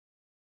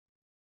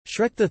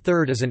Shrek the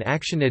Third is an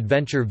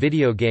action-adventure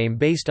video game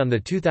based on the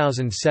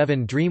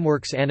 2007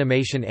 DreamWorks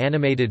Animation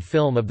animated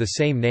film of the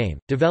same name,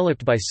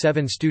 developed by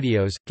Seven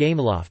Studios,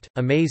 Gameloft,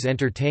 Amaze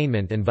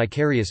Entertainment and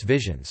Vicarious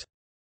Visions.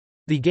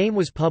 The game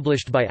was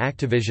published by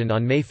Activision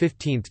on May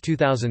 15,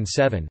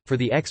 2007, for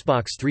the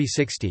Xbox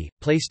 360,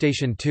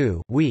 PlayStation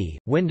 2, Wii,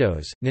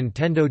 Windows,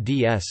 Nintendo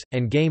DS,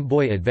 and Game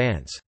Boy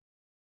Advance.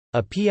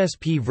 A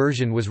PSP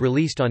version was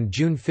released on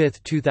June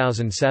 5,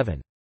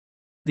 2007.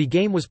 The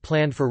game was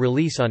planned for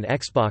release on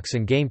Xbox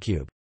and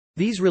GameCube.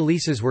 These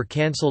releases were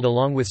cancelled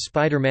along with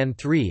Spider-Man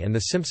 3 and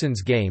The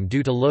Simpsons game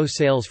due to low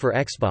sales for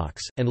Xbox,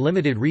 and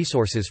limited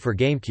resources for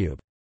GameCube.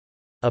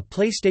 A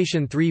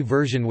PlayStation 3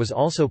 version was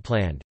also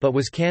planned, but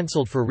was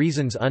cancelled for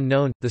reasons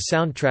unknown. The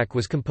soundtrack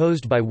was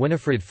composed by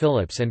Winifred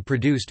Phillips and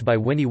produced by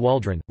Winnie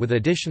Waldron, with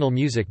additional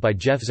music by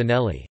Jeff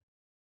Zanelli.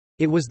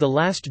 It was the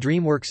last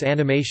DreamWorks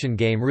animation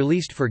game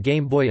released for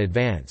Game Boy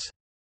Advance.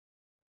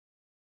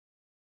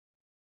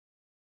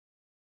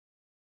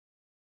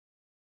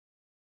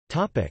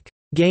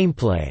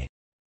 Gameplay.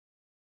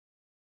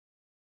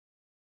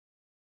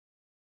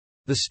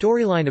 The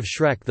storyline of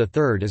Shrek the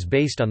Third is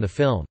based on the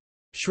film.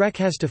 Shrek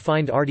has to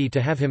find Artie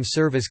to have him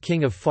serve as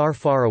king of Far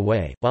Far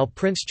Away, while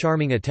Prince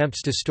Charming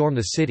attempts to storm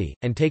the city,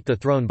 and take the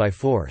throne by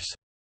force.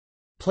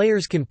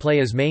 Players can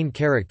play as main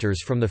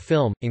characters from the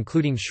film,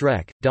 including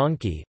Shrek,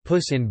 Donkey,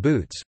 Puss in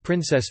Boots,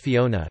 Princess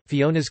Fiona,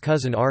 Fiona's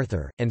cousin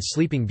Arthur, and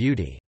Sleeping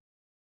Beauty.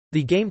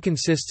 The game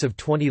consists of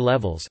 20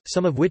 levels,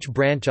 some of which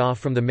branch off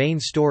from the main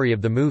story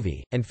of the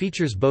movie, and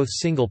features both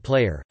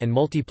single-player, and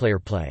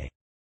multiplayer play.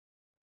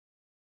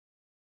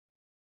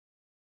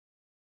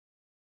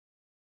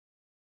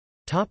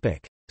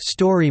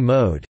 Story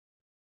mode.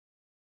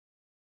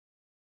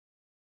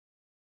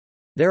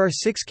 There are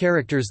 6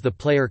 characters the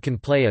player can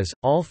play as,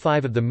 all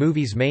 5 of the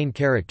movie's main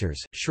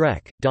characters,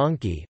 Shrek,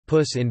 Donkey,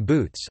 Puss in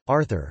Boots,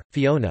 Arthur,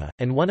 Fiona,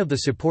 and one of the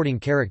supporting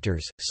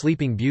characters,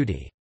 Sleeping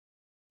Beauty.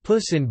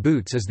 Puss in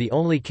Boots is the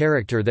only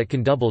character that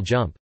can double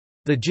jump.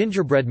 The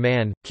Gingerbread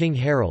Man, King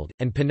Harold,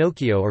 and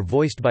Pinocchio are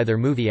voiced by their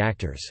movie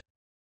actors.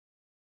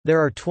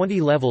 There are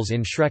 20 levels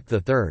in Shrek the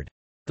Third.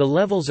 The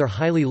levels are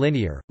highly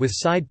linear, with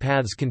side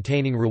paths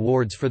containing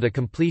rewards for the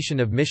completion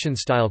of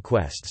mission-style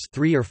quests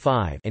 3 or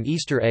 5 and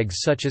Easter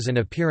eggs such as an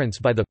appearance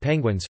by the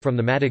penguins from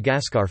the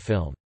Madagascar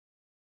film.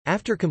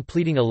 After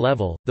completing a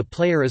level, the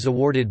player is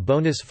awarded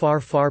bonus Far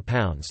Far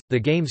Pounds, the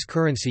game's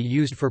currency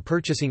used for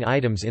purchasing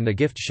items in the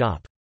gift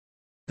shop.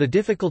 The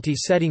difficulty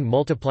setting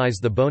multiplies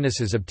the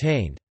bonuses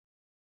obtained.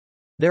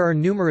 There are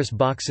numerous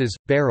boxes,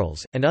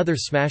 barrels, and other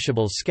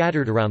smashables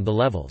scattered around the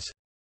levels.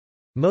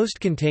 Most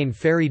contain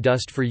fairy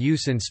dust for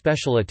use in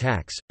special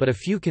attacks, but a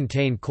few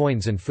contain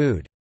coins and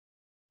food.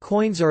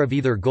 Coins are of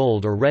either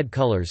gold or red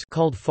colors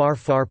called Far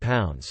Far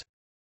Pounds.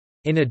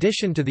 In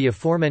addition to the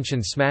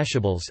aforementioned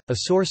smashables, a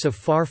source of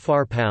Far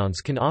Far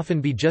Pounds can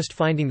often be just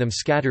finding them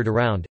scattered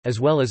around, as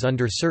well as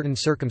under certain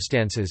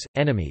circumstances,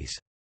 enemies.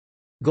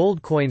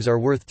 Gold coins are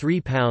worth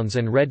 £3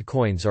 and red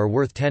coins are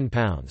worth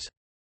 £10.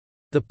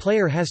 The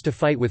player has to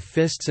fight with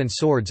fists and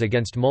swords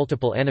against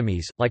multiple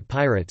enemies, like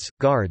pirates,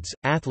 guards,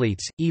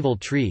 athletes, evil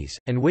trees,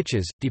 and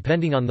witches,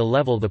 depending on the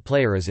level the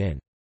player is in.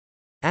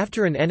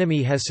 After an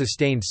enemy has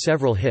sustained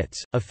several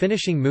hits, a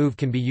finishing move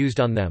can be used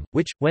on them,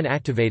 which, when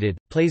activated,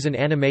 plays an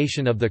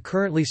animation of the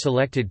currently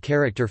selected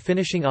character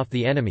finishing off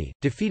the enemy,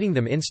 defeating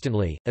them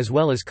instantly, as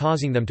well as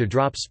causing them to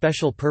drop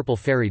special purple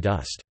fairy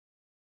dust.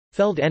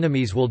 Felled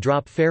enemies will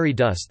drop fairy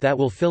dust that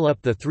will fill up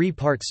the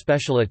 3-part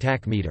special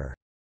attack meter.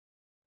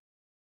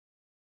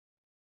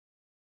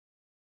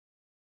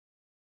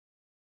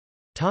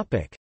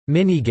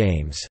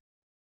 Minigames.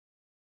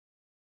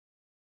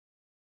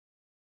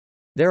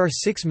 There are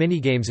 6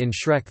 minigames in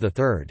Shrek the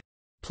Third.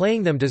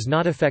 Playing them does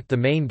not affect the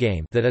main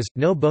game, that is,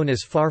 no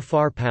bonus Far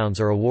Far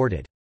Pounds are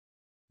awarded.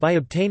 By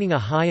obtaining a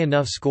high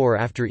enough score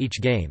after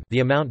each game,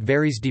 the amount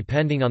varies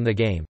depending on the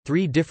game.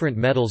 3 different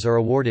medals are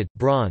awarded,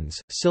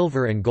 bronze,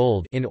 silver and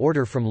gold, in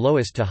order from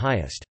lowest to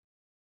highest.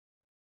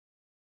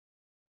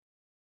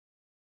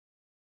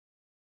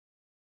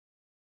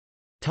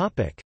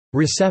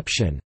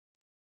 Reception.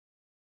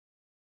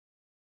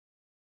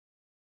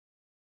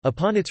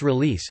 Upon its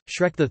release,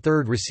 Shrek the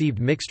Third received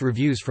mixed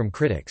reviews from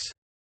critics.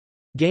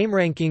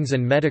 GameRankings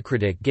and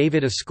Metacritic gave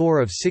it a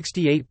score of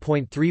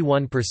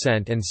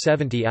 68.31% and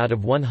 70 out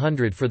of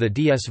 100 for the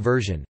DS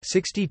version,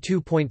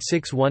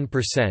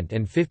 62.61%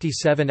 and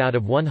 57 out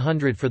of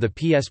 100 for the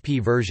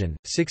PSP version,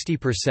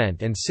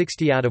 60% and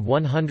 60 out of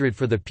 100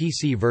 for the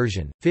PC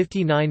version,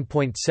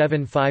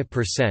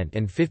 59.75%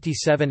 and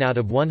 57 out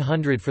of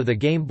 100 for the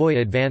Game Boy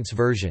Advance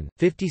version,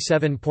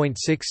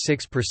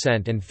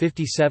 57.66% and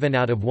 57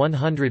 out of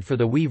 100 for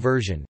the Wii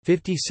version,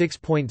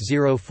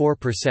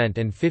 56.04%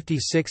 and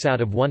 56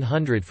 out of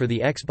 100 for the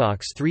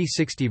Xbox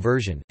 360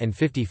 version, and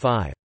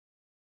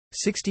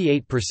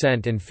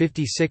 55.68% and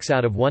 56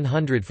 out of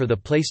 100 for the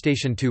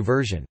PlayStation 2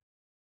 version.